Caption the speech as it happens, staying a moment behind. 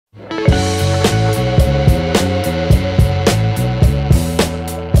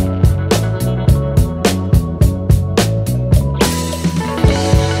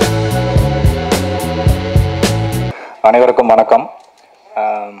அனைவருக்கும் வணக்கம்.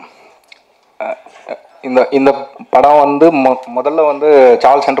 இந்த இந்த படம் வந்து முதல்ல வந்து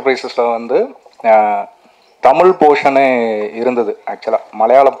சார்ல்ஸ் என்டர்பிரைசஸில் வந்து தமிழ் போர்ஷனே இருந்தது. ஆக்சுவலாக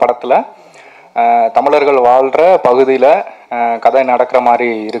மலையாள படத்தில் தமிழர்கள் வாழ்கிற பகுதியில் கதை நடக்கிற மாதிரி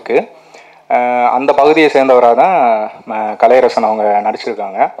இருக்குது. அந்த பகுதியை சேர்ந்தவராக தான் கலையரசன் அவங்க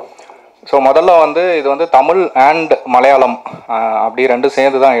நடிச்சிருக்காங்க. ஸோ முதல்ல வந்து இது வந்து தமிழ் அண்ட் மலையாளம் அப்படி ரெண்டும்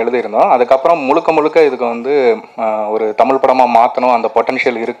சேர்ந்து தான் எழுதியிருந்தோம். அதுக்கப்புறம் முழுக்க இதுக்கு வந்து ஒரு தமிழ் படமாக மாற்றணும், அந்த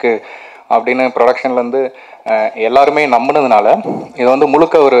பொட்டன்ஷியல் இருக்குது அப்படின்னு ப்ரொடக்ஷன்லேருந்து எல்லாருமே நம்பினதுனால இது வந்து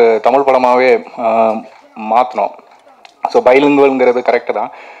முழுக்க ஒரு தமிழ் படமாகவே மாற்றினோம். ஸோ பைலிங்குவல்ங்கிறது கரெக்டு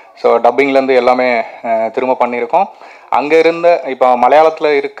தான். ஸோ டப்பிங்லேருந்து எல்லாமே திரும்ப பண்ணியிருக்கோம். அங்கே இருந்த இப்போ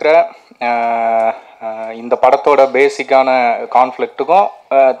மலையாளத்தில் இருக்கிற இந்த படத்தோட பேசிக்கான கான்ஃப்ளிக்ட்டுக்கும்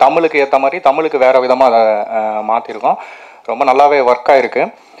தமிழுக்கு ஏற்ற மாதிரி தமிழுக்கு வேறு விதமாக அதை மாற்றிருக்கோம். ரொம்ப நல்லாவே ஒர்க் ஆகிருக்கு.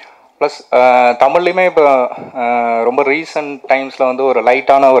 ப்ளஸ் தமிழ்லையுமே இப்போ ரொம்ப ரீசன்ட் டைம்ஸில் வந்து ஒரு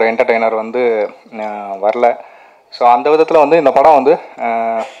லைட்டான ஒரு என்டர்டெய்னர் வந்து வரல. ஸோ அந்த விதத்தில் வந்து இந்த படம் வந்து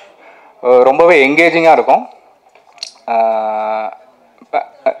ரொம்பவே எங்கேஜிங்காக இருக்கும்,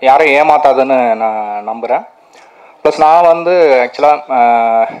 யாரையும் ஏமாத்தாதுன்னு நான் நம்புகிறேன். ப்ளஸ் நான் வந்து ஆக்சுவலாக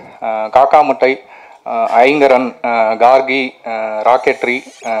காக்கா முட்டை, ஐங்கரன், கார்கி, ராக்கெட்ரி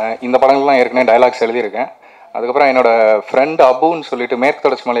இந்த படங்கள்லாம் ஏற்கனவே டைலாக்ஸ் எழுதியிருக்கேன். அதுக்கப்புறம் என்னோடய ஃப்ரெண்ட் அபுன்னு சொல்லிட்டு மேற்கு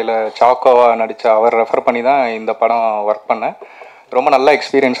தொடர்ச்சி மலையில் சாக்கோவாக நடித்த அவர் ரெஃபர் பண்ணி தான் இந்த படம் ஒர்க் பண்ணேன். ரொம்ப நல்ல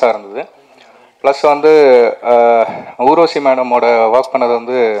எக்ஸ்பீரியன்ஸாக இருந்தது. ப்ளஸ் வந்து ஊர்வசி மேடமோட ஒர்க் பண்ணது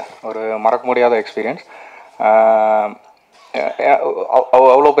வந்து ஒரு மறக்க முடியாத எக்ஸ்பீரியன்ஸ்.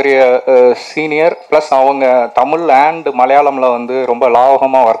 அவ்வளோ பெரிய சீனியர், ப்ளஸ் அவங்க தமிழ் அண்ட் மலையாளமில் வந்து ரொம்ப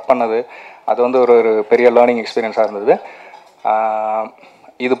லாபகமாக ஒர்க் பண்ணது, அது வந்து ஒரு பெரிய லேர்னிங் எக்ஸ்பீரியன்ஸாக இருந்தது.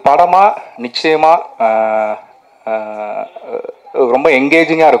 இது படமாக நிச்சயமாக ரொம்ப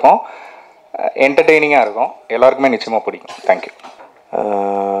என்கேஜிங்காக இருக்கும், என்டர்டெய்னிங்காக இருக்கும், எல்லாருக்குமே நிச்சயமாக பிடிக்கும். தேங்க்யூ.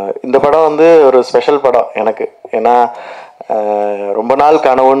 இந்த படம் வந்து ஒரு ஸ்பெஷல் படம் எனக்கு. ஏன்னா ரொம்ப நாள்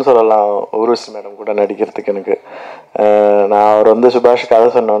கனவுன்னு சொல்லலாம் ஊர்வசி மேடம் கூட நடிக்கிறதுக்கு. எனக்கு நான் அவர் வந்து சுபாஷ் கதை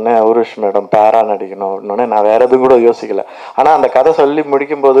சொன்னோடனே ஊர்வசி மேடம் பேரா நடிக்கணும் அப்படின்னோடனே நான் வேறு எதுவும் கூட யோசிக்கல. ஆனால் அந்த கதை சொல்லி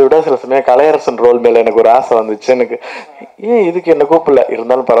முடிக்கும் போது விட சில சமயம் கலையரசன் ரோல் மேலே எனக்கு ஒரு ஆசை வந்துச்சு. எனக்கு ஏன் இதுக்கு என்ன கூப்பிடல,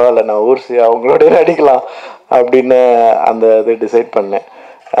 இருந்தாலும் பரவாயில்ல நான் ஊர்வசி அவங்களோட நடிக்கலாம் அப்படின்னு அந்த இது டிசைட் பண்ணேன்.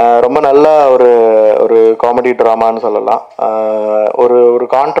 ரொம்ப நல்ல ஒரு காமெடி ட்ராமான்னு சொல்லலாம். ஒரு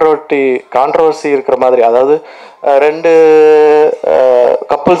கான்ட்ரவர்சி இருக்கிற மாதிரி, அதாவது ரெண்டு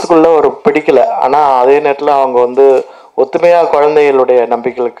கப்புள்ஸுக்குள்ள ஒரு பிடிக்கல, ஆனால் அதே நேரத்தில் அவங்க வந்து ஒத்துமையாக குழந்தைகளுடைய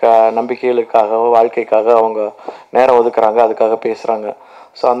நம்பிக்கைகளுக்காக வாழ்க்கைக்காக அவங்க நேரம் ஒதுக்குறாங்க, அதுக்காக பேசுகிறாங்க.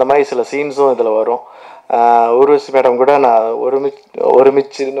 ஸோ அந்த மாதிரி சில சீன்ஸும் இதில் வரும். ஊர்வசி மேடம் கூட நான்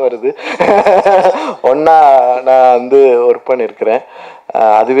ஒருமிச்சுன்னு வருது ஒன்றா நான் வந்து ஒர்க் பண்ணியிருக்கிறேன்.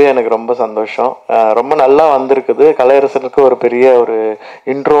 அதுவே எனக்கு ரொம்ப சந்தோஷம். ரொம்ப நல்லா வந்திருக்குது. கலையரசனுக்கு ஒரு பெரிய ஒரு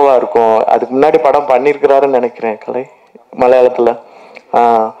இன்ட்ரோவாக இருக்கும். அதுக்கு முன்னாடி படம் பண்ணியிருக்கிறாருன்னு நினைக்கிறேன் கலை மலையாளத்தில்.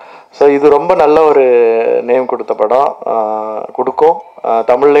 ஸோ இது ரொம்ப நல்ல ஒரு நேம் கொடுத்த படம், கொடுக்கும்.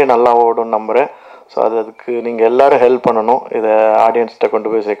 தமிழ்லேயும் நல்லா ஓடும்னு நம்புகிறேன். ஸோ அதுக்கு நீங்கள் எல்லோரும் ஹெல்ப் பண்ணணும், இதை ஆடியன்ஸ்கிட்ட கொண்டு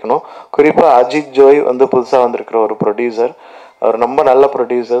போய் சேர்க்கணும். குறிப்பாக அஜித் ஜோய் வந்து புதுசாக வந்திருக்கிற ஒரு ப்ரொடியூசர், அவர் ரொம்ப நல்ல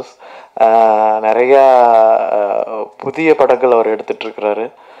ப்ரொடியூசர்ஸ், நிறையா புதிய படங்கள் அவர் எடுத்துகிட்ருக்கிறாரு.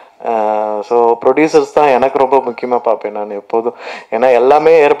 ஸோ ப்ரொடியூசர்ஸ் தான் எனக்கு ரொம்ப முக்கியமாக பார்ப்பேன் நான் எப்போதும். ஏன்னா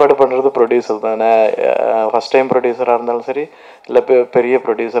எல்லாமே ஏற்பாடு பண்ணுறது ப்ரொடியூசர் தானே. ஃபஸ்ட் டைம் ப்ரொடியூசராக இருந்தாலும் சரி, இல்லை பெரிய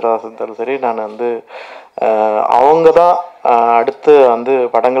ப்ரொடியூசராக இருந்தாலும் சரி, நான் வந்து அவங்க தான் அடுத்து வந்து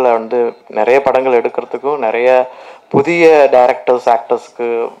படங்களை வந்து நிறைய படங்கள் எடுக்கிறதுக்கும் நிறைய புதிய டைரக்டர்ஸ் ஆக்டர்ஸ்க்கு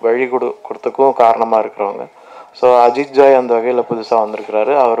வழி கொடுத்துக்கும் காரணமாக இருக்கிறவங்க. ஸோ அஜித் ஜாய் அந்த வகையில் புதுசாக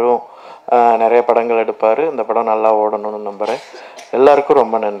வந்திருக்கிறாரு. அவரும் நிறைய படங்கள் எடுப்பார். இந்த படம் நல்லா ஓடணும்னு நம்புகிறேன். எல்லாருக்கும்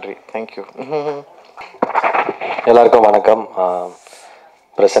ரொம்ப நன்றி. தேங்க்யூ. எல்லாருக்கும் வணக்கம்.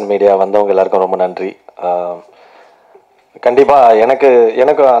 பிரசன்ட் மீடியா வந்தவங்க எல்லாருக்கும் ரொம்ப நன்றி. கண்டிப்பாக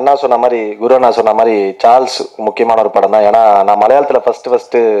எனக்கு அண்ணா சொன்ன மாதிரி, குரு அண்ணா சொன்ன மாதிரி சார்ல்ஸ் முக்கியமான ஒரு படம் தான். ஏன்னா நான் மலையாளத்தில்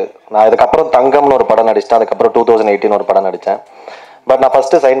ஃபஸ்ட்டு நான் இதுக்கப்புறம் தங்கம்னு ஒரு படம் நடிச்சிட்டேன். அதுக்கப்புறம் 2018 ஒரு படம் நடித்தேன். பட் நான்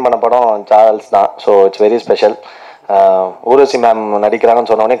ஃபஸ்ட்டு சைன் பண்ண படம் சார்ல்ஸ் தான். So it's very special. Urvashi ma'am நடிக்கிறாங்கன்னு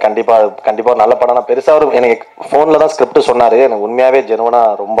சொன்னோடனே கண்டிப்பாக நல்ல படம். நான் பெருசாக எனக்கு ஃபோனில் தான் ஸ்கிரிப்ட் சொன்னார். எனக்கு உண்மையாகவே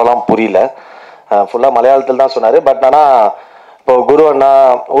ஜெனுவனாக ரொம்பலாம் புரியல, ஃபுல்லாக மலையாளத்தில் தான் சொன்னார். பட் ஆனால் இப்போ குரு அண்ணா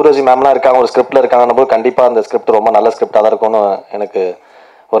ஊர்வசி மேம்லாம் இருக்காங்க, ஒரு ஸ்கிரிப்டில் இருக்காங்கன்னு போது கண்டிப்பாக அந்த ஸ்கிரிப்ட் ரொம்ப நல்ல ஸ்கிரிப்டாக தான் இருக்கும்னு எனக்கு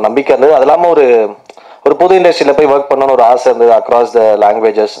ஒரு நம்பிக்கை இருந்தது. அது இல்லாமல் ஒரு புது இண்டஸ்ட்ரியில் போய் ஒர்க் பண்ணணும்னு ஒரு ஆசை இருந்தது. அக்ராஸ் த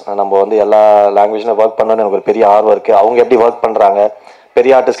லாங்குவேஜஸ் நம்ம வந்து எல்லா லாங்குவேஜ்லையும் ஒர்க் பண்ணணும்னு எனக்கு ஒரு பெரிய ஆர்வம் இருக்குது. அவங்க எப்படி ஒர்க் பண்ணுறாங்க,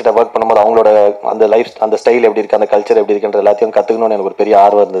 பெரிய ஆர்டிஸ்ட்கிட்ட ஒர்க் பண்ணும்போது அவங்களோட அந்த லைஃப், அந்த ஸ்டைல் எப்படி இருக்குது, அந்த கல்ச்சர் எப்படி இருக்குன்ற எல்லாத்தையும் கற்றுக்கணும்னு எனக்கு ஒரு பெரிய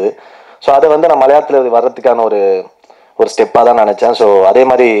ஆர்வம் இருந்தது. ஸோ அதை வந்து நான் மலையாளத்தில் வர்றதுக்கான ஒரு ஸ்டெப்பாக தான் நினச்சேன். ஸோ அதே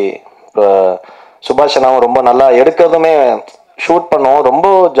மாதிரி இப்போ சுபாஷ் அண்ணாவும் ரொம்ப நல்லா எடுக்கிறதுமே ஷூட் பண்ணோம். ரொம்ப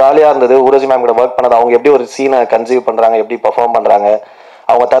ஜாலியாக இருந்தது. ஊர்வசி மேம் கூட ஒர்க் பண்ணது, அவங்க எப்படி ஒரு சீனை கன்சீவ் பண்ணுறாங்க, எப்படி பர்ஃபார்ம் பண்ணுறாங்க,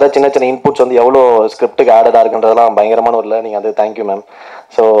 அவங்க தர சின்ன சின்ன இன்புட்ஸ் வந்து எவ்வளோ ஸ்கிரிப்டுக்கு ஆடடாக இருக்குன்றதெல்லாம் பயங்கரமான ஒரு லேர்னிங். அது தேங்க்யூ மேம்.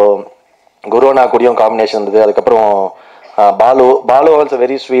 ஸோ குருவனா கூடயும் காம்பினேஷன் இருந்தது. அதுக்கப்புறம் பாலு ஆல்சோ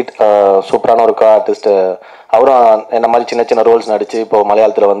வெரி ஸ்வீட், சூப்பரான ஒரு ஆர்டிஸ்ட். அவரும் என்ன மாதிரி சின்ன சின்ன ரோல்ஸ் நடித்து இப்போது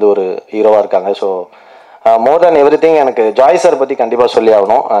மலையாளத்தில் வந்து ஒரு ஹீரோவாக இருக்காங்க. ஸோ மோர் தேன் எவ்ரி திங் எனக்கு ஜாய் சார் பற்றி கண்டிப்பாக சொல்லி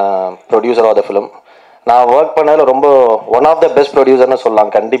ஆகணும். ப்ரொடியூசர் ஆஃப் த ஃபிலிம் நான் ஒர்க் பண்ணதில் ரொம்ப ஒன் ஆஃப் த பெஸ்ட் ப்ரொடியூசர்னு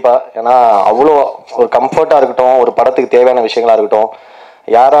சொல்லலாம் கண்டிப்பாக. ஏன்னா அவ்வளோ ஒரு கம்ஃபர்ட்டாக இருக்கட்டும், ஒரு படத்துக்கு தேவையான விஷயங்களாக இருக்கட்டும்,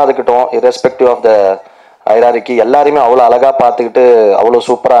 யாராக இருக்கட்டும், irrespective ஆஃப் த ஹைராரிக்கி எல்லாருமே அவ்வளோ அழகாக பார்த்துக்கிட்டு அவ்வளோ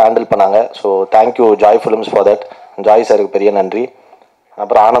சூப்பராக ஹேண்டில் பண்ணாங்க. So thank you Joy films for that. Joy சாருக்கு பெரிய நன்றி.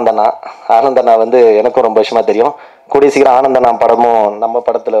 அப்புறம் ஆனந்தண்ணா வந்து எனக்கும் ரொம்ப விஷயமா தெரியும். கூடிய சீக்கிரம் ஆனந்தண்ணா படமும் நம்ம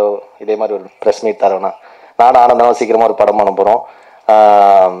படத்தில் இதே மாதிரி ஒரு ப்ரெஸ் மீட் தரோண்ணா. நானும் ஆனந்தனாவும் சீக்கிரமாக ஒரு படம் பண்ண போகிறோம்.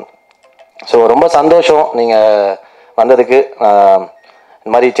 ஸோ ரொம்ப சந்தோஷம் நீங்கள் வந்ததுக்கு.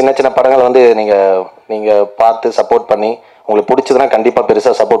 இந்த மாதிரி சின்ன சின்ன படங்களை வந்து நீங்கள் பார்த்து சப்போர்ட் பண்ணி உங்களுக்கு பிடிச்சதுன்னா கண்டிப்பாக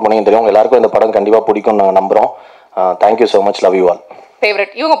பெருசாக சப்போர்ட் பண்ணி தெரியும். உங்கள் எல்லாருக்கும் இந்த படம் கண்டிப்பாக பிடிக்கும்னு நாங்கள் நம்புகிறோம். Thank you so much. Love you all.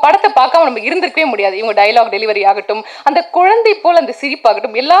 Favourite. இவங்க படத்தை பார்க்காம நம்ம இருந்திருக்கவே முடியாது. இவங்க டைலாக் டெலிவரி ஆகட்டும், அந்த குழந்தை போல் அந்த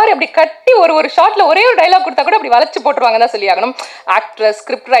சிரிப்பாகட்டும், எல்லாரும் அப்படி கட்டி ஒரு ஷார்ட்ல ஒரே ஒரு டைலாக் கொடுத்தா கூட அப்படி வளைச்சு போட்டுருவாங்க தான் சொல்லி ஆகணும். Actress,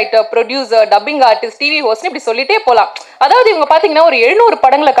 script writer, producer, dubbing artist, TV host இப்படி சொல்லிட்டே போகலாம். அதாவது இவங்க பார்த்தீங்கன்னா ஒரு 700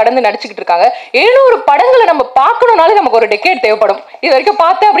 படங்களை கடந்து நடிச்சுக்கிட்டு இருக்காங்க. 700 படங்களை நம்ம பார்க்கணும்னாலே நமக்கு ஒரு டெக்கேட் தேவைப்படும். இது வரைக்கும்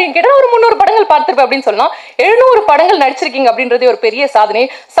பார்த்தேன் அப்படின்னு கேட்டால் ஒரு 300 படங்கள் பார்த்துருப்பேன் அப்படின்னு சொல்லலாம். 700 படங்கள் நடிச்சிருக்கீங்க அப்படின்றது ஒரு பெரிய சாதனை.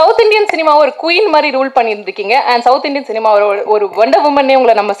 சவுத் இந்தியன் சினிமா ஒரு குயின் மாதிரி rule பண்ணியிருந்திருக்கீங்க. And south Indian cinema ஒரு வண்டர் உமன்னே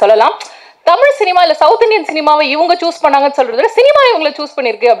உங்களை நம்ம சொல்லலாம். தமிழ் சினிமா இல்ல சவுத் இந்தியன் சினிமாவை இவங்க சூஸ் பண்ணாங்கன்னு சொல்றத சினிமா இவங்களை சூஸ்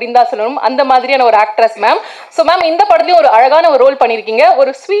பண்ணிருக்கு அப்படின்னு தான் சொல்லணும். அந்த மாதிரியான ஒரு ஆக்ட்ரஸ் மேம். ஸோ மேம் இந்த படத்துலயும் ஒரு அழகான ஒரு ரோல் பண்ணிருக்கீங்க.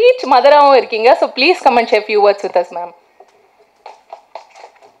 ஒரு ஸ்வீட் மதராவும் இருக்கீங்க. So please come and share few words with us ma'am.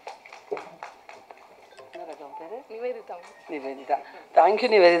 Nivedita. Thank you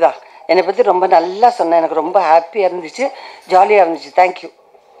Nivedita. என்னை பற்றி ரொம்ப நல்லா சொன்னேன். எனக்கு ரொம்ப ஹாப்பியாக இருந்துச்சு, ஜாலியாக இருந்துச்சு. தேங்க்யூ.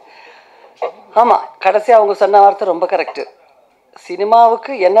 ஆமாம், கடைசியாக அவங்க சொன்ன வார்த்தை ரொம்ப கரெக்டு.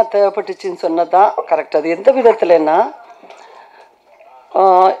 சினிமாவுக்கு என்ன தேவைப்பட்டுச்சுன்னு சொன்னது தான் கரெக்ட். அது எந்த விதத்துலன்னா,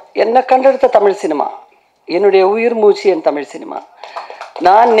 என்னை கண்டெடுத்த தமிழ் சினிமா, என்னுடைய உயிர் மூச்சு என் தமிழ் சினிமா.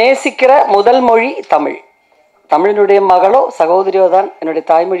 நான் நேசிக்கிற முதல் மொழி தமிழ். தமிழினுடைய மகளோ சகோதரியோ தான் என்னுடைய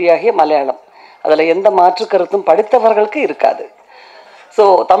தாய்மொழியாகிய மலையாளம். அதில் எந்த மாற்று கருத்தும் படித்தவர்களுக்கு இருக்காது. ஸோ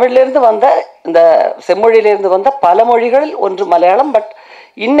தமிழ்லேருந்து வந்த இந்த செம்மொழியிலேருந்து வந்த பல மொழிகளில் ஒன்று மலையாளம். பட்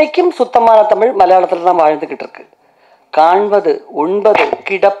இன்றைக்கும் சுத்தமான தமிழ் மலையாளத்தில் தான் வாழ்ந்துக்கிட்டு இருக்கு. காண்பது, உண்பது,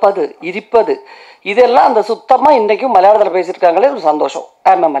 கிடப்பது, இருப்பது, இதெல்லாம் அந்த சுத்தமாக இன்றைக்கும் மலையாளத்தில் பேசியிருக்காங்களே ஒரு சந்தோஷம்.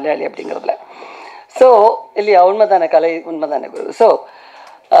 ஆமா மலையாளி அப்படிங்கிறதுல. ஸோ இல்லையா, உண்மைதானே கலை, உண்மைதானே குரு. ஸோ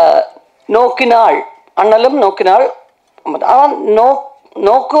நோக்கினாள் அண்ணலும் நோக்கினாள். ஆனால்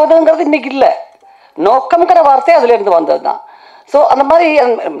நோக்குவதுங்கிறது இன்னைக்கு இல்லை, நோக்கம்ங்கிற வார்த்தை அதுலேருந்து வந்தது தான். ஸோ அந்த மாதிரி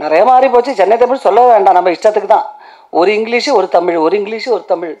நிறைய மாறி போச்சு. சென்னை தமிழ் சொல்ல வேண்டாம், நம்ம இஷ்டத்துக்கு தான். ஒரு இங்கிலீஷு ஒரு தமிழ், ஒரு இங்கிலீஷு ஒரு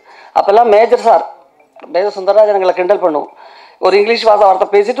தமிழ். அப்போல்லாம் மேஜர் சுந்தரராஜன் எங்களை கிண்டல் பண்ணுவோம். ஒரு இங்கிலீஷ் வார்த்தை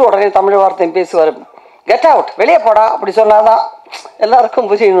பேசிட்டு உடனே தமிழ் வார்த்தையும் பேசுவார். கெட் அவுட், வெளியே போடா அப்படி சொன்னாதான் எல்லாருக்கும்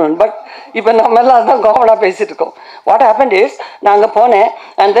புரியணும். பட் இப்போ நம்ம எல்லாம் தான் காமனாக பேசிகிட்டு இருக்கோம். வாட் ஹேப்பன் இஸ், நான் அங்கே போனேன்.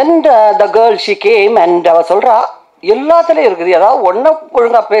 And then the girl she came and அவள் சொல்கிறா எல்லாத்துலேயும் இருக்குது, ஏதாவது ஒன்றை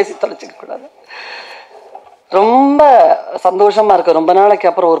ஒழுங்காக பேசி தொலைச்சிக்க கூடாது. ரொம்ப சந்தோஷமாக இருக்குது. ரொம்ப நாளைக்கு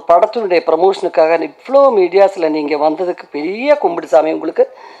அப்புறம் ஒரு படத்தினுடைய ப்ரமோஷனுக்காக இவ்வளோ மீடியாஸில் நீங்கள் வந்ததுக்கு பெரிய கும்பிடு சாமி உங்களுக்கு.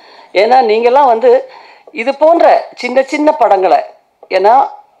 ஏன்னா நீங்கள்லாம் வந்து இது போன்ற சின்ன சின்ன படங்களை, ஏன்னா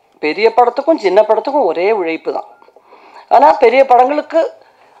பெரிய படத்துக்கும் சின்ன படத்துக்கும் ஒரே உழைப்பு தான். ஆனால் பெரிய படங்களுக்கு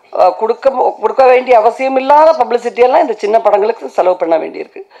கொடுக்க வேண்டிய அவசியம் இல்லாத பப்ளிசிட்டியெல்லாம் இந்த சின்ன படங்களுக்கு செலவு பண்ண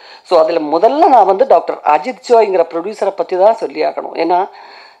வேண்டியிருக்கு. ஸோ அதில் முதல்ல நான் வந்து டாக்டர் அஜித் ஜோய்ங்கிற ப்ரொடியூசரை பற்றி தான் சொல்லி ஆகணும். ஏன்னா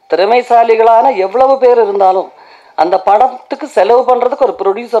திறமைசாலிகளான எவ்வளவு பேர் இருந்தாலும் அந்த படத்துக்கு செலவு பண்ணுறதுக்கு ஒரு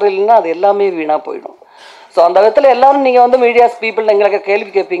ப்ரொடியூசர் இல்லைன்னா அது எல்லாமே வீணாக போயிடும். ஸோ அந்த விதத்தில் எல்லோரும் நீங்கள் வந்து மீடியாஸ் பீப்புள் எங்களுக்கு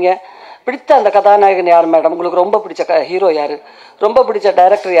கேள்வி கேட்பீங்க, பிடித்த அந்த கதாநாயகன் யார் மேடம், உங்களுக்கு ரொம்ப பிடிச்ச ஹீரோ யார், ரொம்ப பிடிச்ச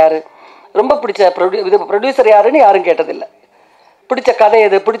டைரக்டர் யார், ரொம்ப பிடிச்ச ப்ரொடியூசர் யாருன்னு யாரும் கேட்டதில்லை. பிடிச்ச கதை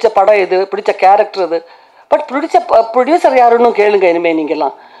எது, பிடிச்ச படம் எது, பிடிச்ச கேரக்டர் எது, பட் பிடிச்ச ப்ரொடியூசர் யாருன்னு கேளுங்க இனிமேல்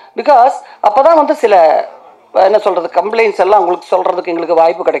நீங்கள்லாம். பிகாஸ் அப்போ தான் வந்து சில என்ன சொல்கிறது கம்ப்ளைண்ட்ஸ் எல்லாம் உங்களுக்கு சொல்கிறதுக்கு எங்களுக்கு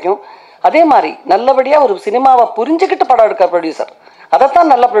வாய்ப்பு கிடைக்கும். அதே மாதிரி நல்லபடியாக ஒரு சினிமாவை புரிஞ்சுக்கிட்டு படம் எடுக்கிற ப்ரொடியூசர்,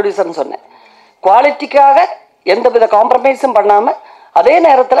 அதைத்தான் நல்ல ப்ரொடியூசர்னு சொன்னேன். குவாலிட்டிக்காக எந்த வித காம்ப்ரமைஸும் பண்ணாமல் அதே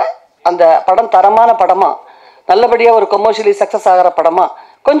நேரத்தில் அந்த படம் தரமான படமாக, நல்லபடியாக ஒரு கமர்ஷியலி சக்ஸஸ் ஆகிற படமாக,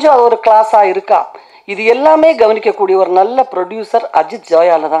 கொஞ்சம் ஒரு கிளாஸாக இருக்கா, இது எல்லாமே கவனிக்கக்கூடிய ஒரு நல்ல ப்ரொடியூசர் அஜித்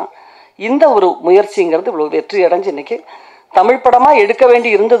ஜோயால தான் இந்த ஒரு முயற்சிங்கிறது இவ்வளோ வெற்றி அடைஞ்சு இன்றைக்கி தமிழ் படமாக எடுக்க வேண்டி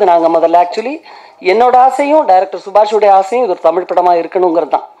இருந்தது. நாங்கள் முதல்ல ஆக்சுவலி என்னோட ஆசையும் டைரக்டர் சுபாஷுடைய ஆசையும் இது ஒரு தமிழ் படமாக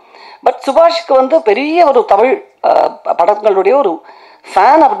இருக்கணுங்கிறது தான். பட் சுபாஷுக்கு வந்து பெரிய ஒரு தமிழ் படங்களுடைய ஒரு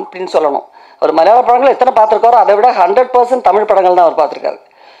ஃபேன் அப்படின்னு சொல்லணும். ஒரு மலையாள படங்கள் எத்தனை பார்த்துருக்காரோ அதை விட 100% தமிழ் படங்கள் தான் அவர் பார்த்துருக்காரு.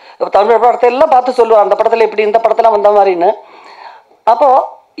 இப்போ தமிழ் படத்தை எல்லாம் பார்த்து சொல்லுவார், அந்த படத்தில் இப்படி இந்த படத்தில் வந்த மாதிரின்னு. அப்போது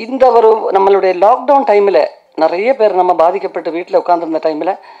இந்த ஒரு நம்மளுடைய லாக்டவுன் டைமில் நிறைய பேர் நம்ம பாதிக்கப்பட்டு வீட்டில் உட்காந்துருந்த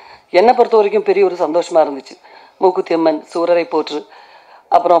டைமில் என்னை பொறுத்த வரைக்கும் பெரிய ஒரு சந்தோஷமாக இருந்துச்சு. மூக்குத்தி அம்மன், சூரரை போற்று,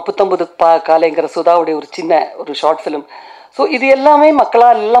 அப்புறம் புத்தம்புது காலைங்கிற சுதாவுடைய ஒரு சின்ன ஒரு ஷார்ட் ஃபிலிம். ஸோ இது எல்லாமே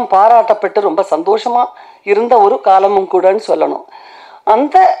மக்களால் எல்லாம் பாராட்டப்பட்டு ரொம்ப சந்தோஷமாக இருந்த ஒரு காலமும் கூடன்னு சொல்லணும்.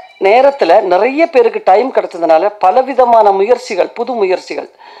 அந்த நேரத்தில் நிறைய பேருக்கு டைம் கிடச்சதுனால பலவிதமான முயற்சிகள், புது முயற்சிகள்,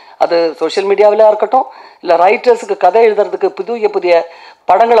 அது சோஷியல் மீடியாவில் இருக்கட்டும், இல்லை ரைட்டர்ஸுக்கு கதை எழுதுறதுக்கு புதிய புதிய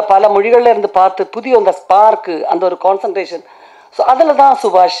படங்களை பல மொழிகளில் இருந்து பார்த்து புதிய அந்த ஸ்பார்க்கு, அந்த ஒரு கான்சன்ட்ரேஷன். ஸோ அதில் தான்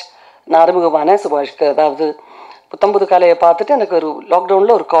சுபாஷ் நான் அறிமுகமான சுபாஷ்க்கு. அதாவது புத்தம்புது காலையை பார்த்துட்டு எனக்கு ஒரு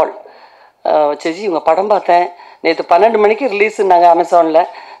லாக்டவுனில் ஒரு கால், சேச்சி உங்கள் படம் பார்த்தேன், நேற்று 12 மணிக்கு ரிலீஸுன்னாங்க அமேசானில்.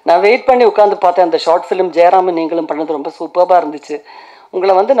 நான் வெயிட் பண்ணி உட்காந்து பார்த்தேன். அந்த ஷார்ட் ஃபிலிம் ஜெயராமன் நீங்களும் பண்ணது ரொம்ப சூப்பராக இருந்துச்சு.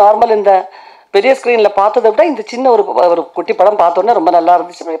 உங்களை வந்து நார்மல் இந்த பெரிய ஸ்க்ரீனில் பார்த்ததை விட இந்த சின்ன ஒரு குட்டி படம் பார்த்தோன்னே ரொம்ப நல்லா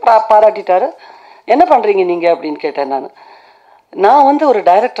இருந்துச்சு, பாராட்டிட்டாரு. என்ன பண்ணுறீங்க நீங்கள் அப்படின்னு கேட்டேன். நான் வந்து ஒரு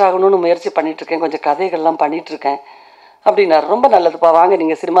டைரக்டர் ஆகணும்னு முயற்சி பண்ணிகிட்ருக்கேன், கொஞ்சம் கதைகள்லாம் பண்ணிகிட்ருக்கேன் அப்படின்னாரு. ரொம்ப நல்லதுப்பா, வாங்க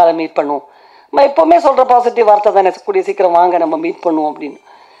நீங்கள் சினிமாவில் மீட் பண்ணுவோம். நம்ம எப்போவுமே சொல்கிற பாசிட்டிவ் வார்த்தை தானே, கூடிய சீக்கிரம் வாங்க நம்ம மீட் பண்ணுவோம் அப்படின்னு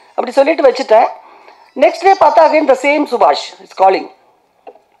அப்படி சொல்லிட்டு வச்சுட்டேன். நெக்ஸ்ட் டே பார்த்தா அகைன் த சேம் சுபாஷ் இஸ் காலிங்.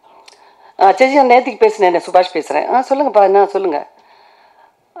 சேச்சி நான் நேற்றுக்கு பேசினேன், சுபாஷ் பேசுகிறேன். சொல்லுங்கப்பா, என்ன சொல்லுங்கள்.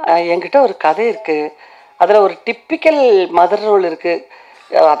 என்கிட்ட ஒரு கதை இருக்குது, அதில் ஒரு டிப்பிக்கல் மதர் ரோல் இருக்குது.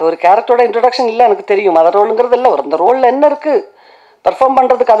 அது ஒரு கேரக்டரோட இன்ட்ரடக்ஷன் இல்லை, எனக்கு தெரியும் மதர் ரோலுங்கிறது இல்லை, ஒரு அந்த ரோலில் என்ன இருக்குது பர்ஃபார்ம்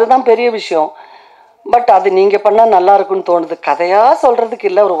பண்ணுறதுக்கு, அதுதான் பெரிய விஷயம். பட் அது நீங்கள் பண்ணால் நல்லா இருக்குன்னு தோணுது, கதையாக சொல்கிறதுக்கு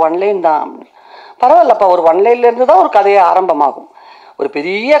இல்லை, ஒரு ஒன்லைன் தான். பரவாயில்லப்பா, ஒரு ஒன்லைன்லேருந்து தான் ஒரு கதையை ஆரம்பமாகும். ஒரு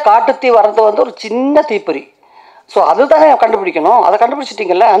பெரிய காட்டுத்தீ வர்றது வந்து ஒரு சின்ன தீப்பொறி. ஸோ அதுதானே கண்டுபிடிக்கணும், அதை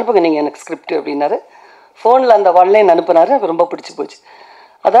கண்டுபிடிச்சிட்டிங்கல்ல, அனுப்புங்க நீங்கள் எனக்கு ஸ்கிரிப்ட் அப்படின்னாரு. ஃபோனில் அந்த ஒன்லைன் அனுப்புனாரு, எனக்கு ரொம்ப பிடிச்சி போச்சு.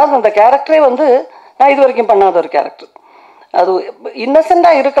 அதாவது அந்த கேரக்டரே வந்து நான் இது வரைக்கும் பண்ணாத ஒரு கேரக்டர். அது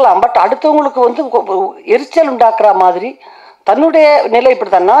இன்னசென்ட்டாக இருக்கலாம், பட் அடுத்தவங்களுக்கு வந்து எரிச்சல் உண்டாக்குற மாதிரி தன்னுடைய நிலை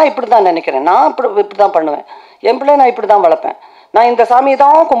இப்படி தான், நான் இப்படி தான் நினைக்கிறேன், நான் இப்படி தான் பண்ணுவேன், என் பிள்ளை நான் இப்படி தான் வளர்ப்பேன், நான் இந்த சாமியை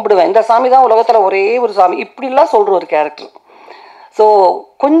தான் கும்பிடுவேன், இந்த சாமி தான் உலகத்தில் ஒரே ஒரு சாமி, இப்படிலாம் சொல்கிற ஒரு கேரக்டர். ஸோ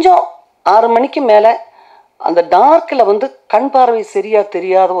கொஞ்சம் 6 மணிக்கு மேலே அந்த டார்க்கில் வந்து கண் பார்வை சரியாக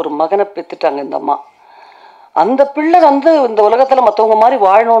தெரியாத ஒரு மகனை பெற்றுட்டாங்க இந்த அம்மா. அந்த பிள்ளை வந்து இந்த உலகத்தில் மற்றவங்க மாதிரி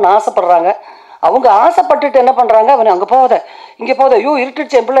வாழணும்னு ஆசைப்படுறாங்க. அவங்க ஆசைப்பட்டுட்டு என்ன பண்ணுறாங்க, அவனை அங்கே போகாத இங்கே போகாத, ஐயோ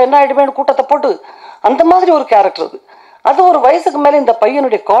இருட்டுச்சு என் பிள்ளை என்ன ஆகிடுமேனு கூட்டத்தை போட்டு அந்த மாதிரி ஒரு கேரக்டர் அது. அது ஒரு வயசுக்கு மேலே இந்த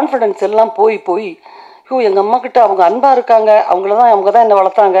பையனுடைய கான்ஃபிடென்ஸ் எல்லாம் போய் ஐயோ எங்கள் அம்மா கிட்ட அவங்க அன்பாக இருக்காங்க, அவங்க தான் என்னை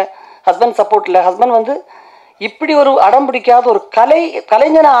வளர்த்தாங்க, ஹஸ்பண்ட் சப்போர்ட் இல்லை, ஹஸ்பண்ட் வந்து இப்படி ஒரு அடம் பிடிக்காத ஒரு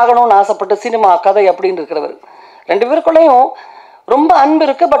கலைஞனாக ஆகணும்னு ஆசைப்பட்டு சினிமா கதை அப்படின்னு இருக்கிறவர். 2 பேருக்குள்ளேயும் ரொம்ப அன்பு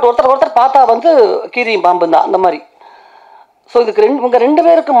இருக்குது, பட் ஒருத்தர் பார்த்தா வந்து கீரியும் பாம்பு தான் அந்த மாதிரி. ஸோ இதுக்கு இவங்க 2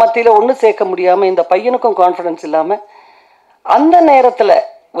 பேருக்கும் மத்தியில் ஒன்று சேர்க்க முடியாமல், இந்த பையனுக்கும் கான்ஃபிடென்ஸ் இல்லாமல், அந்த நேரத்தில்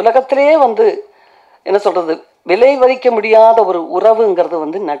உலகத்திலே வந்து என்ன சொல்கிறது, விலை வரிக்க முடியாத ஒரு உறவுங்கிறது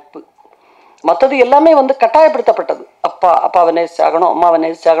வந்து நட்பு. மற்றது எல்லாமே வந்து கட்டாயப்படுத்தப்பட்டது. அப்பாவை நேசிச்சாகணும், அம்மாவை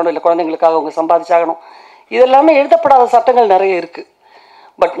நேசிச்சாகணும், இல்லை குழந்தைங்களுக்காக அவங்க சம்பாதிச்சாகணும், இதெல்லாமே எழுதப்படாத சட்டங்கள் நிறைய இருக்குது.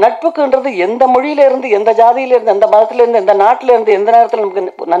 பட் நட்புக்குன்றது எந்த மொழியிலேருந்து, எந்த ஜாதியிலேருந்து, எந்த மதத்திலேருந்து, எந்த நாட்டிலேருந்து எந்த நேரத்தில்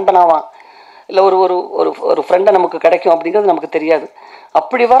நமக்கு நண்பனாவான், இல்லை ஒரு ஒரு ஒரு ஃப்ரெண்டை நமக்கு கிடைக்கும் அப்படிங்கிறது நமக்கு தெரியாது.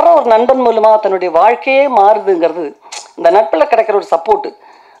 அப்படி வர்ற ஒரு நண்பன் மூலமாக தன்னுடைய வாழ்க்கையே மாறுதுங்கிறது இந்த நட்பில் கிடைக்கிற ஒரு சப்போர்ட்டு.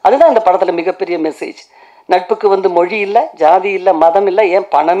 அதுதான் இந்த படத்தில் மிகப்பெரிய மெசேஜ். நட்புக்கு வந்து மொழி இல்லை, ஜாதி இல்லை, மதம் இல்லை, ஏன்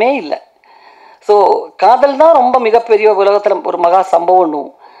பணமே இல்லை. ஸோ காதல் தான் ரொம்ப மிகப்பெரிய உலகத்தில் ஒரு மகா சம்பவம்னும்,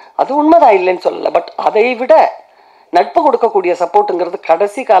 அது உண்மைதான் இல்லைன்னு சொல்லலை. பட் அதை விட நட்பு கொடுக்கக்கூடிய சப்போர்ட்டுங்கிறது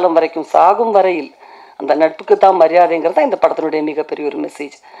கடைசி காலம் வரைக்கும், சாகும் வரையில் அந்த நட்புக்கு தான் மரியாதைங்கிறது இந்த படத்தினுடைய மிகப்பெரிய ஒரு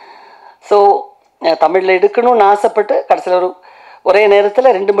மெசேஜ். ஸோ தமிழில் எடுக்கணும்னு ஆசைப்பட்டு கடைசியில் ஒரே நேரத்தில்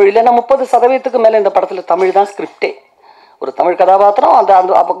 2 மொழியில், நான் 30% மேலே இந்த படத்தில் தமிழ் தான் ஸ்கிரிப்டே. ஒரு தமிழ் கதாபாத்திரம், அந்த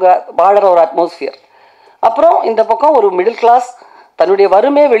அவங்க வாழற ஒரு அட்மாஸ்ஃபியர். அப்புறம் இந்த பக்கம் ஒரு மிடில் கிளாஸ், தன்னுடைய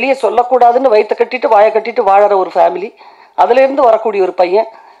வறுமையை வெளியே சொல்லக்கூடாதுன்னு வயிற்றை கட்டிட்டு வாயை கட்டிட்டு வாழற ஒரு ஃபேமிலி, அதுலேருந்து வரக்கூடிய ஒரு பையன்,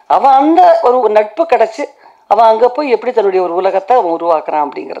 அவன் அந்த ஒரு நட்பு கிடச்சி அவன் அங்கே போய் எப்படி தன்னுடைய ஒரு உலகத்தை அவன் உருவாக்குறான்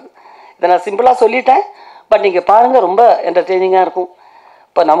அப்படிங்கிறது. இதை நான் சிம்பிளாக சொல்லிட்டேன், பட் நீங்கள் பாருங்கள், ரொம்ப என்டர்டெய்னிங்காக இருக்கும்.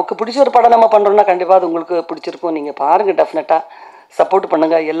 இப்போ நமக்கு பிடிச்ச ஒரு படம் நம்ம பண்ணுறோன்னா கண்டிப்பாக அது உங்களுக்கு பிடிச்சிருக்கும். நீங்கள் பாருங்கள், டெஃபினட்டாக சப்போர்ட்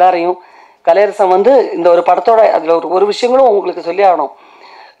பண்ணுங்கள் எல்லாரையும். கலையரசன் வந்து இந்த ஒரு படத்தோட அதில் ஒரு விஷயங்களும் உங்களுக்கு சொல்லி ஆகணும்.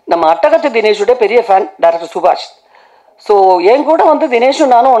 நம்ம அட்டகத்து தினேஷுடைய பெரிய ஃபேன் டைரக்டர் சுபாஷ். ஸோ என் கூட வந்து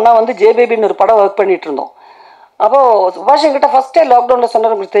தினேஷும் நானும் ஒன்றா வந்து ஜேபேபின்னு ஒரு படம் ஒர்க் பண்ணிகிட்டு இருந்தோம். அப்போது சுபாஷ் என்கிட்ட ஃபஸ்ட்டே லாக்டவுனில்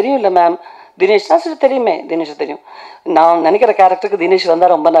சொன்னார், உங்களுக்கு தெரியும் இல்லை மேம் தினேஷ்? சரி தெரியுமே, தினேஷை தெரியும். நான் நினைக்கிற கேரக்டருக்கு தினேஷ்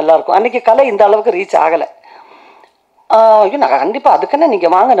வந்தால் ரொம்ப நல்லாயிருக்கும். அன்றைக்கி கலை இந்த அளவுக்கு ரீச் ஆகலை. ஐயோ நான் கண்டிப்பாக அதுக்குன்னு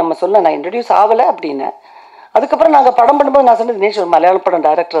நீங்கள் வாங்க நம்ம சொல்ல நான் இன்ட்ரடியூஸ் ஆகலை அப்படின்னேன். அதுக்கப்புறம் நாங்கள் படம் பண்ணும்போது நான் சொன்னது தினேஷ் ஒரு மலையாள படம்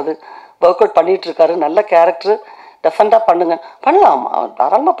டைரக்டர், அது ஒர்க் அவுட் பண்ணிகிட்டு இருக்காரு, நல்ல கேரக்டர், டெஃபரெண்டாக பண்ணுங்க, பண்ணலாம்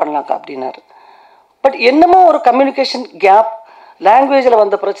தாராளமாக பண்ணலாம்க்கா அப்படின்னாரு. பட் என்னமோ ஒரு கம்யூனிகேஷன் கேப், லாங்குவேஜில்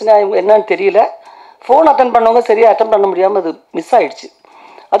வந்த பிரச்சனை என்னன்னு தெரியல. ஃபோன் அட்டன் பண்ணவங்க சரியாக அட்டன் பண்ண முடியாமல் அது மிஸ் ஆகிடுச்சு.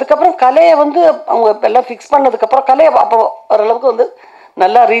 அதுக்கப்புறம் கலையை வந்து அவங்க எல்லாம் ஃபிக்ஸ் பண்ணதுக்கப்புறம் கலையை அப்போ ஓரளவுக்கு வந்து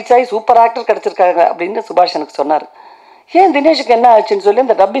நல்லா ரீச் ஆகி சூப்பர் ஆக்டர் கிடச்சிருக்காங்க அப்படின்னு சுபாஷ் எனக்கு சொன்னார். ஏன் தினேஷுக்கு என்ன ஆச்சுன்னு சொல்லி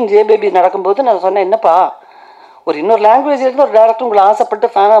இந்த டப்பிங் ஜே பேபி நடக்கும்போது நான் சொன்னேன், என்னப்பா ஒரு இன்னொரு லாங்குவேஜ் இருந்து ஒரு டேரக்டர் உங்களை ஆசைப்பட்டு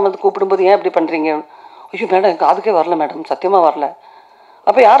ஃபேனாக வந்து கூப்பிடும்போது ஏன் இப்படி பண்ணுறீங்க? ஐயோ மேடம் எனக்கு அதுக்கே வரல மேடம், சத்தியமாக வரல.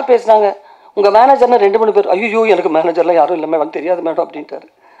 அப்போ யார் பேசுனாங்க? உங்கள் மேனேஜர்னு 2-3 பேர். ஐயோ எனக்கு மேனேஜர்லாம் யாரும் இல்லை மேடம், தெரியாது மேடம் அப்படின்ட்டாரு.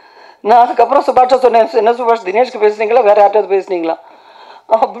 நான் அதுக்கப்புறம் சுபாஷை சொன்னேன், என்ன சுபாஷ் தினேஷ்க்கு பேசுனீங்களா வேறு யார்ட்டாவது பேசுனீங்களா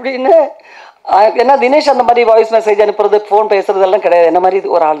அப்படின்னு. ஏன்னா தினேஷ் அந்த மாதிரி வாய்ஸ் மெசேஜ் அனுப்புறது, ஃபோன் பேசுறதெல்லாம் கிடையாது, என்ன மாதிரி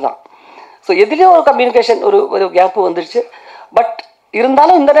இது ஒரு ஆள் தான். ஸோ எதுலேயும் ஒரு கம்யூனிகேஷன் ஒரு கேப்பு வந்துடுச்சு. பட்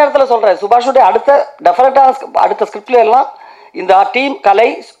இருந்தாலும் இந்த நேரத்தில் சொல்கிறேன், சுபாஷுடைய டெஃபரெண்டான அடுத்த ஸ்கிரிப்ட்ல எல்லாம் இந்த டீம் கலை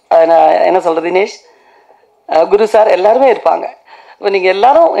என்ன சொல்கிறது தினேஷ், குரு சார் எல்லாருமே இருப்பாங்க. இப்போ நீங்கள்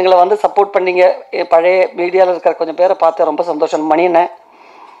எல்லாரும் எங்களை வந்து சப்போர்ட் பண்ணீங்க. பழைய மீடியாவில் இருக்கிற கொஞ்சம் பேரை பார்த்து ரொம்ப சந்தோஷம். மணியண்ணன்,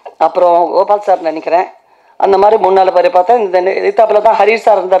 அப்புறம் கோபால் சார் நினைக்கிறேன், அந்த மாதிரி 3-4 பேரை பார்த்தேன். இந்த எதிர்த்தாப்பில் தான் ஹரீஷ்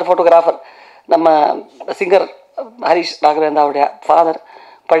சார் இருந்தார், ஃபோட்டோகிராஃபர், நம்ம சிங்கர் ஹரீஷ் ராகவேந்தாவுடைய ஃபாதர்,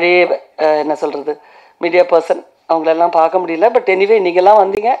 பழைய என்ன சொல்கிறது மீடியா பர்சன், அவங்களெல்லாம் பார்க்க முடியல. பட் எனிவே நீங்கள்லாம்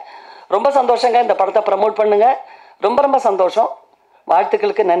வந்தீங்க, ரொம்ப சந்தோஷங்க. இந்த படத்தை ப்ரமோட் பண்ணுங்கள், ரொம்ப ரொம்ப சந்தோஷம்.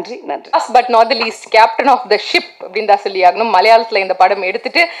 வாழ்த்துக்களுக்கு நன்றி. Last but not the least, captain of the ship அப்படின்னு தான் சொல்லி ஆகணும். மலையாளத்தில் இந்த படம்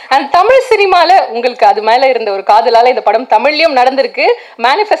எடுத்துட்டு அண்ட் தமிழ் சினிமாவில் உங்களுக்கு அது மேலே இருந்த ஒரு காதலால் இந்த படம் தமிழ்லையும் நடந்திருக்கு,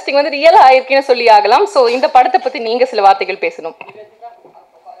 மேனிஃபெஸ்டிங் வந்து ரியலாக ஆயிருக்குன்னு சொல்லி ஆகலாம். ஸோ இந்த படத்தை பற்றி நீங்கள் சில வார்த்தைகள் பேசணும்.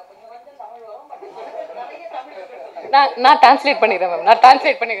 நான் டிரான்ஸ்லேட் பண்ணிடுறேன் மேம், நான்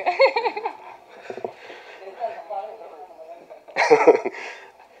டிரான்ஸ்லேட் பண்ணிடுறேன்.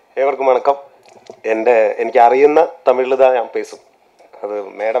 ഏവർക്കും വണക്കം. എനിക്ക് അറിയുന്ന തമിഴിൽ தான் ഞാൻ பேசும். அது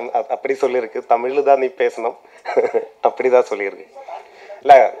மேடம் அப்படி சொல்லியிருக்கு, தமிழில் தான் நீ பேசணும் அப்படி தான் சொல்லியிருக்கு.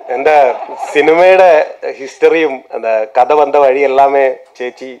 இல்லை എൻ്റെ സിനിമയുടെ ഹിസ്റ്ററിയും அந்த கதை வந்த வழி எல்லாமே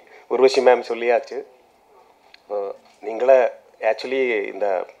சேச்சி உர்வஷி மேம் சொல்லியாச்சு. നിങ്ങളെ ஆக்சுவலி இந்த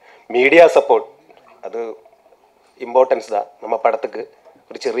மீடியா சப்போர்ட் அது இம்பார்ட்டன்ஸ் தான் நம்ம படத்துக்கு.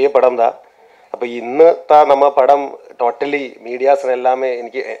 ஒரு ചെറിയ படம் தான். അപ്പോൾ ഇന്നത്തെ நம்ம படம் டோட்டலி மீடியாஸிന് எல்லாமே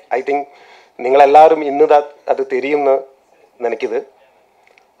എനിക്ക് ஐ திங்க் നിങ്ങളെല്ലാവരും ഇന്ന് அது தெரியும்னு நினைக்குது.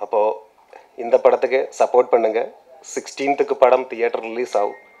 அப்போது இந்த படத்துக்கு சப்போர்ட் பண்ணுங்க. 16th படம் தியேட்டர் ரிலீஸ்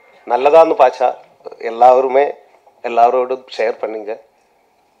ஆகும். நல்லதான்னு பார்த்தா எல்லாருமே எல்லாரோடும் ஷேர் பண்ணுங்க.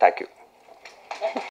 தேங்க்யூ.